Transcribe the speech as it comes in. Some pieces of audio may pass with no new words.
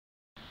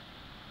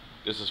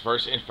This is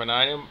First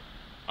Infinitum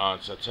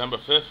on September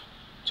 5th,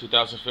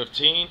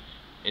 2015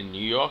 in New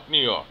York,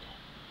 New York.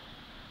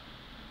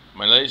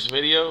 My latest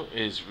video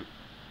is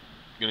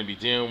going to be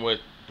dealing with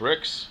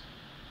B.R.I.C.S,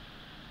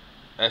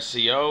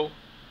 S.C.O,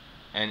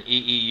 and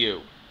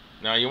E.E.U.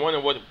 Now you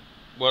wonder what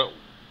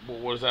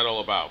is that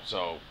all about,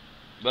 so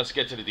let's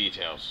get to the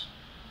details.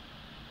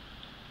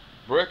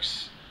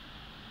 B.R.I.C.S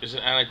is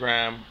an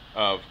anagram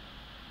of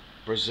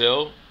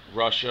Brazil,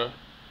 Russia,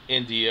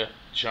 India,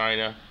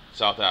 China,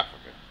 South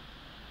Africa.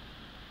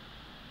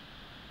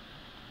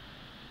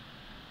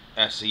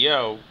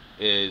 S.C.O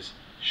is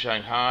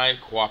Shanghai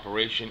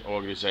Cooperation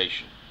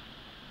Organization,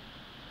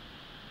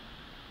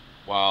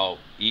 while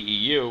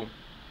E.E.U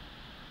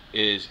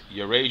is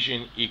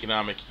Eurasian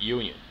Economic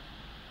Union.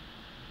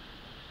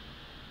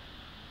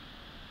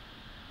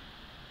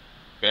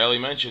 Barely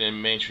mentioned in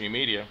mainstream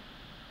media,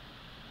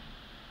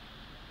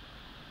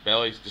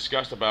 barely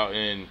discussed about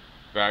in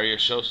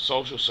various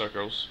social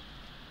circles,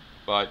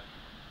 but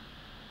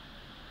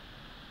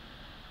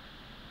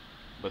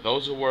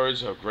those are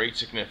words of great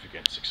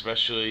significance,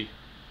 especially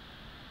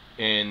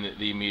in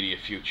the immediate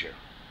future.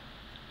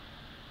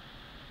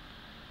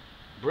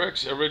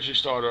 B.R.I.C.S originally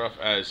started off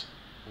as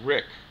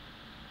R.I.C.,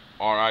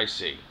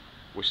 R-I-C,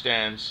 which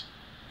stands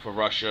for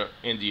Russia,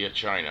 India,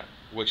 China,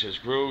 which has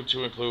grew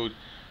to include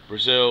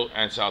Brazil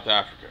and South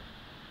Africa.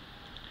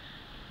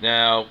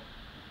 Now,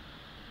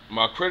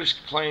 my critics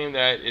claim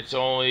that it's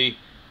only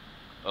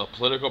a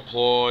political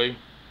ploy,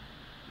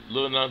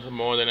 little nothing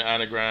more than an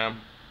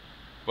anagram.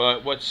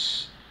 But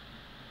what's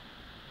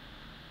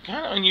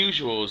kind of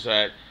unusual is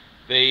that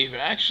they've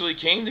actually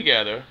came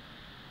together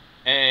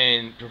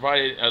and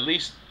provided at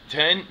least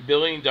 $10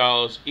 billion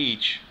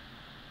each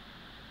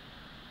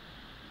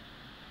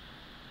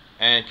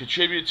and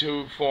contributed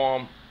to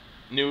form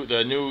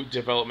the new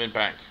development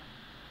bank.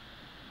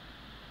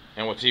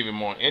 And what's even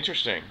more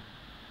interesting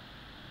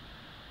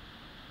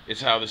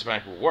is how this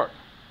bank will work.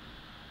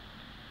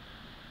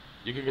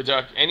 You can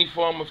conduct any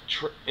form of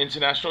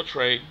international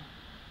trade.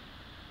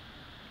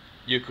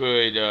 You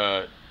could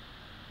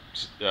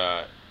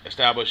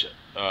establish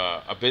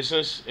a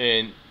business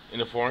in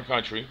a foreign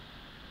country,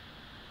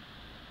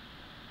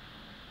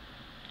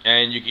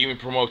 and you can even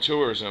promote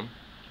tourism,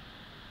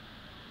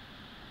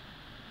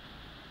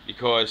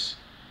 because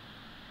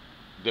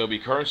there'll be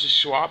currency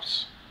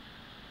swaps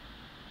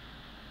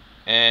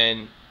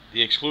and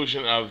the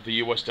exclusion of the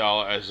US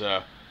dollar as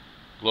a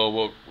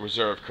global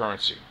reserve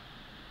currency.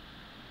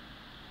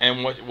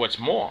 And what's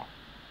more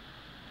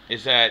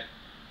is that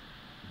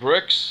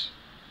B.R.I.C.S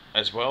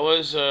as well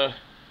as the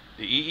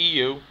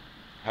E.E.U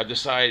have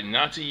decided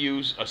not to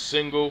use a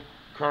single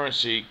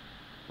currency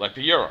like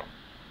the euro.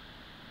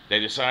 They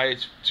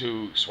decided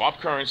to swap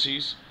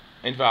currencies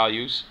and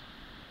values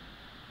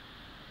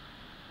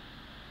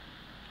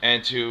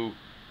and to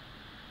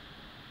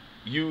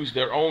use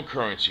their own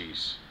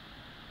currencies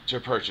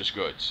to purchase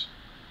goods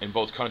in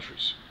both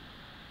countries,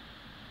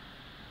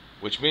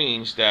 which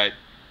means that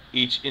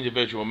each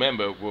individual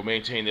member will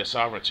maintain their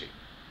sovereignty.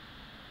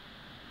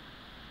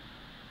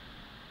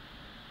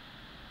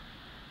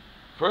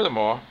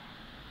 Furthermore,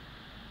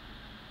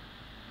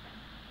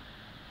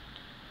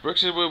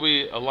 B.R.I.C.S will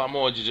be a lot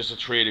more than just a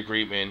trade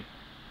agreement.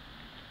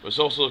 It's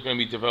also going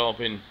to be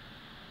developing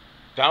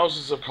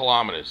thousands of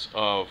kilometers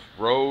of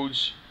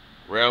roads,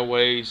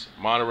 railways,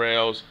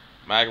 monorails,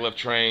 maglev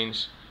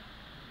trains,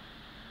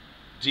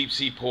 deep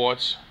sea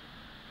ports,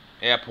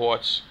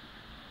 airports,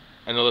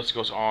 and the list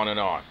goes on and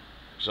on.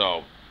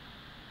 So,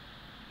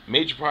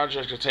 major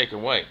projects are taken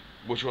away,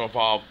 which will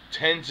involve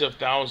tens of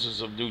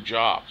thousands of new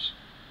jobs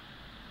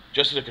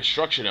just in the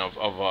construction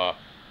of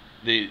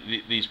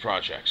these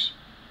projects.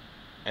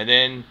 And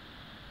then,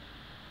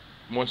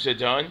 once they're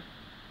done,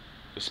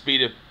 the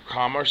speed of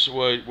commerce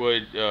would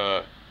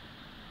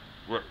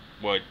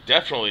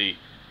definitely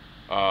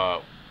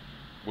was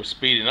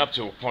speeding up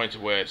to a point to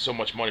where so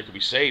much money could be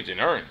saved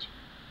and earned.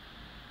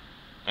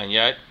 And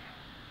yet,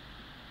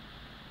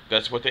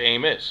 that's what the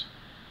aim is: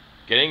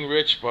 getting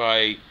rich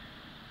by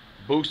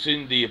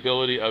boosting the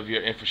ability of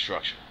your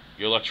infrastructure,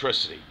 your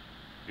electricity,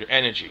 your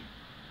energy,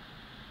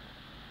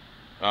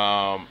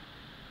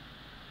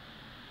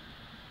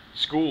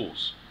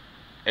 schools.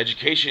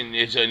 Education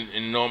is an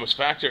enormous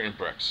factor in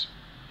B.R.I.C.S.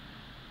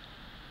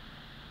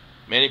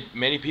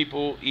 Many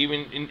people,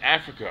 even in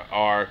Africa,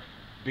 are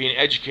being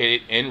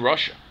educated in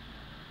Russia.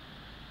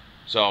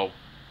 So,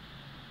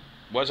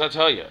 what does that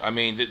tell you? I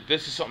mean,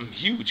 this is something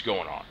huge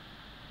going on.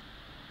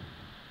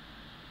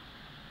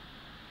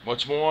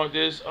 What's more,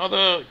 there's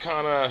other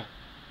kind of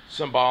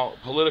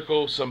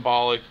political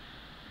symbolic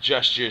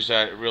gestures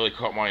that really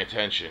caught my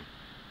attention.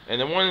 And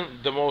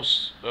the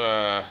most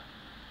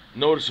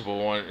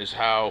noticeable one is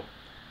how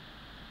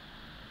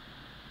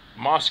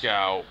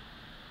Moscow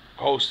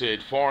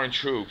hosted foreign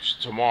troops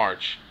to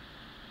march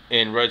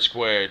in Red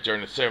Square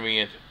during the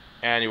 70th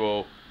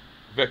annual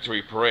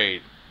victory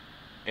parade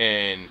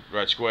in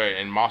Red Square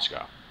in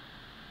Moscow.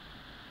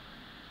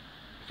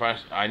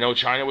 I know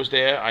China was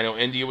there. I know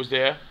India was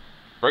there.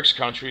 B.R.I.C.S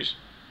countries.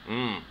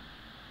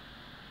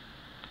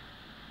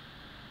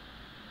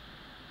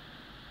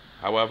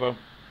 However,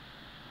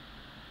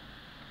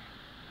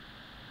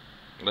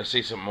 let's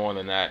say something more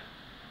than that.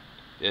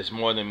 There's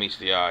more than meets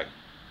the eye,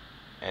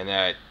 and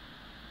that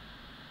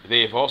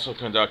they have also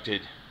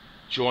conducted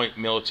joint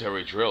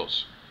military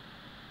drills.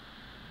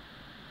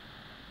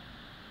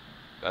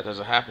 That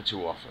doesn't happen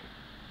too often.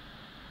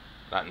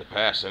 Not in the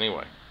past,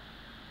 anyway.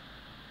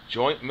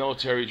 Joint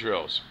military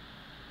drills.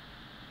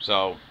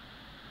 So,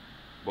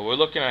 what we're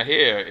looking at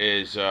here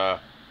is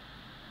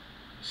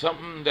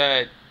something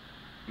that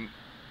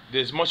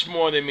there's much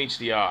more than meets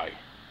the eye.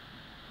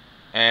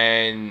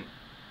 And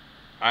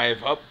I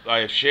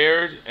have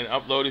shared and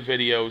uploaded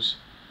videos,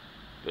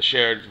 the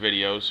shared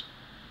videos.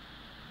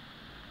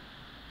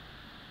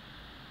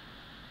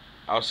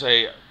 I'll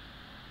say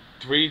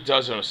 3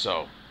 dozen or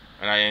so,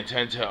 and I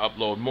intend to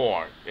upload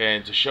more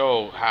and to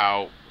show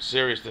how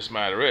serious this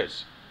matter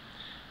is.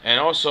 And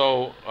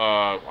also,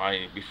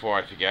 before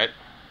I forget,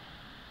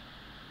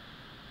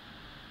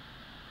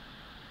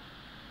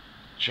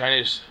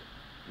 China's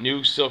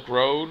new Silk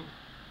Road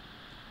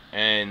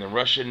and the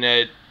Russian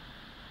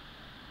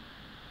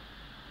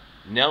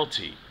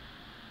NELT,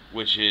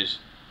 which is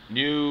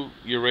New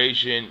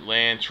Eurasian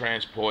Land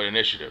Transport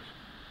Initiative,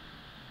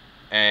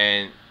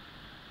 and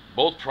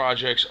both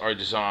projects are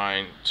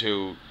designed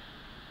to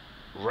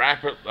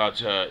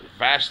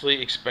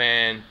vastly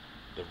expand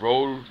the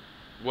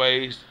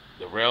roadways,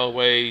 the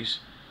railways,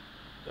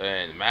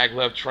 and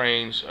maglev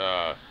trains,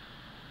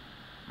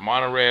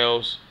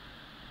 monorails,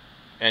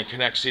 and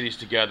connect cities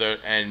together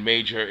and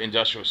major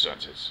industrial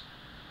centers.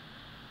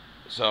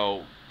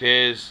 So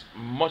there's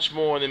much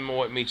more than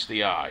what meets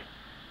the eye.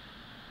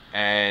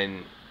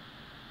 And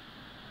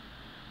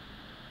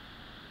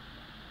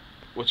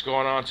what's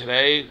going on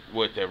today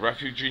with the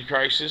refugee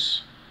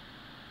crisis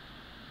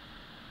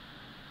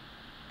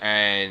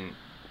and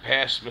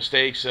past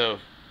mistakes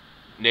of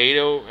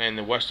NATO and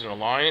the Western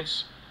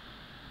Alliance,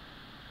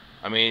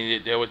 I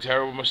mean, there were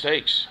terrible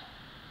mistakes.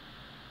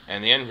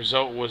 And the end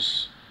result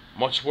was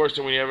much worse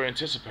than we ever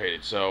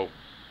anticipated. So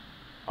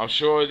I'm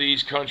sure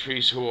these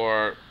countries who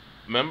are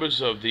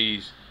members of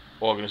these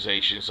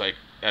organizations like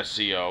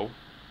S.C.O,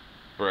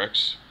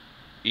 B.R.I.C.S,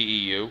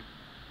 E.E.U,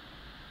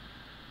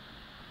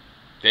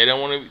 they don't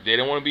want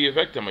to be a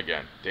victim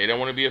again. They don't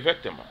want to be a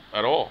victim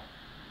at all.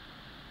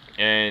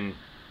 And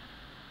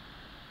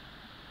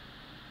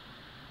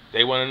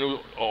they want a new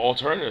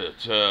alternative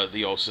to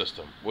the old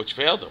system, which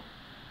failed them.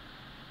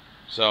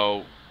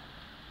 So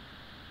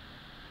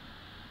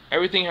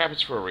everything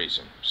happens for a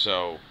reason.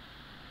 So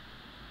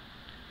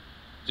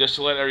just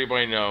to let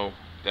everybody know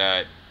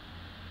that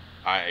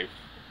I've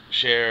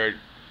shared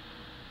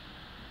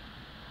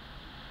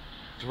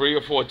 3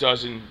 or 4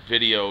 dozen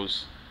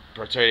videos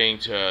pertaining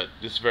to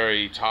this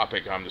very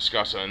topic I'm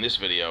discussing in this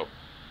video,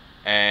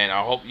 and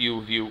I hope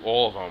you view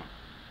all of them,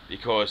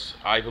 because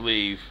I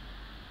believe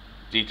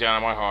deep down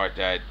in my heart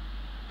that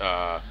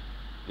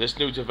this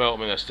new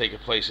development that's taking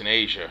place in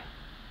Asia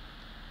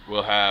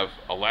will have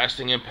a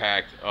lasting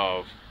impact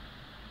of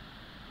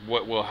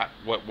what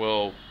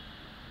will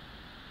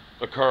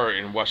occur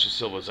in Western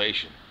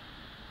civilization.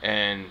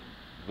 And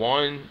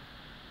one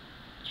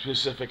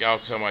specific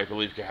outcome I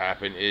believe could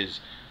happen is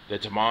the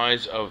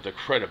demise of the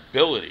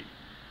credibility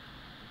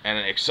and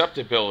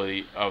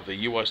acceptability of the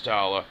US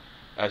dollar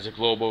as a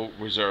global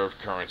reserve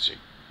currency.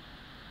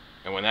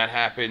 And when that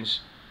happens,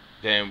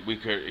 then we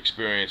could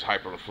experience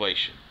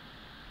hyperinflation.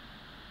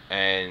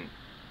 And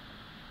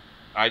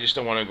I just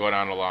don't want to go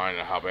down the line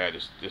of how bad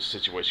this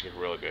situation could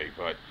really be,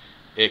 but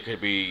it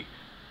could be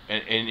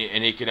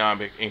an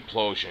economic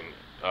implosion,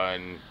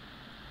 and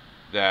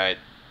that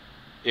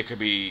it could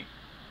be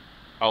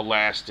a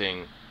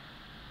lasting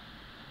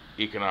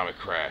economic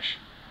crash.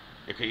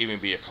 It could even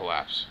be a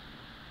collapse.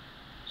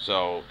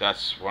 So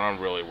that's what I'm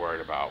really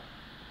worried about.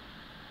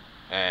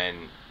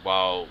 And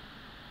while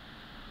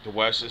the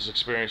West is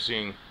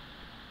experiencing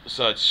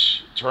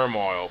such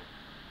turmoil,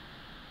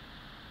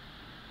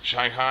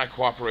 Shanghai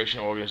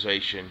Cooperation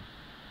Organization,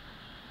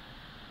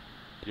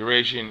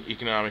 Eurasian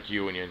Economic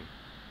Union,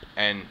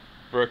 and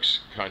B.R.I.C.S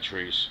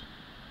countries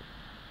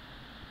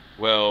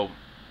will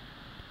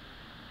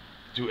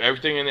do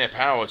everything in their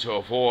power to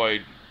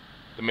avoid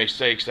the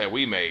mistakes that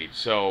we made.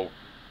 So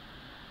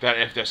that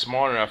if they're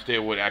smart enough, they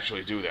would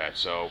actually do that.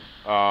 So,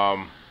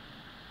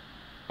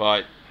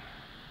 but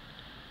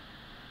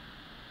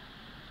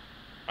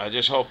I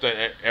just hope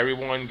that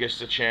everyone gets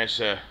the chance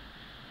to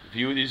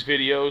view these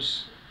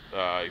videos.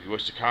 If you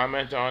wish to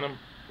comment on them,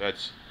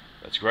 that's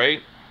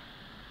great.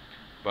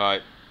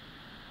 But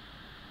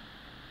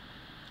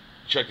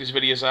check these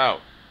videos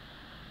out.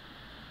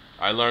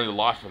 I learned a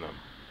lot from them.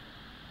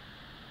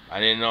 I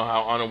didn't know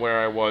how unaware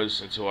I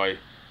was until I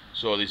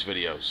saw these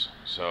videos.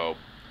 So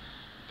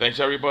thanks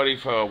everybody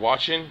for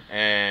watching,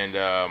 and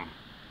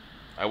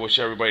I wish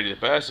everybody the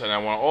best. And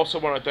I also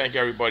want to thank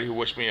everybody who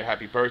wished me a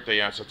happy birthday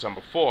on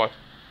September 4th,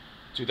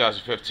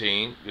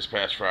 2015, this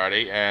past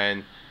Friday.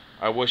 And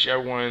I wish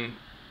everyone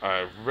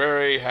a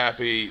very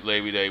happy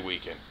Labor Day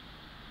weekend.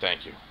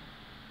 Thank you.